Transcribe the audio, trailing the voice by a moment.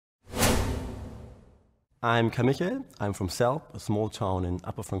I'm Karl Michael. I'm from Selb, a small town in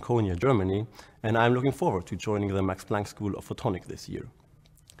Upper Franconia, Germany, and I'm looking forward to joining the Max Planck School of Photonics this year.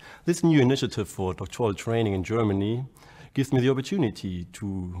 This new initiative for doctoral training in Germany gives me the opportunity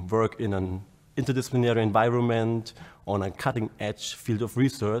to work in an interdisciplinary environment on a cutting-edge field of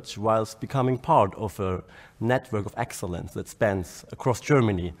research whilst becoming part of a network of excellence that spans across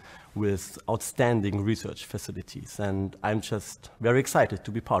Germany with outstanding research facilities. And I'm just very excited to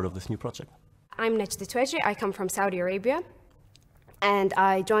be part of this new project. I'm Najd. I come from Saudi Arabia, and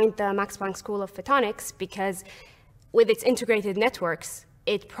I joined the Max Planck School of Photonics because with its integrated networks,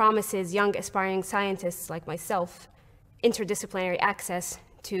 it promises young aspiring scientists like myself interdisciplinary access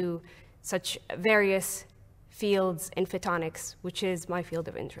to such various fields in photonics, which is my field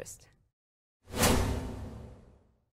of interest.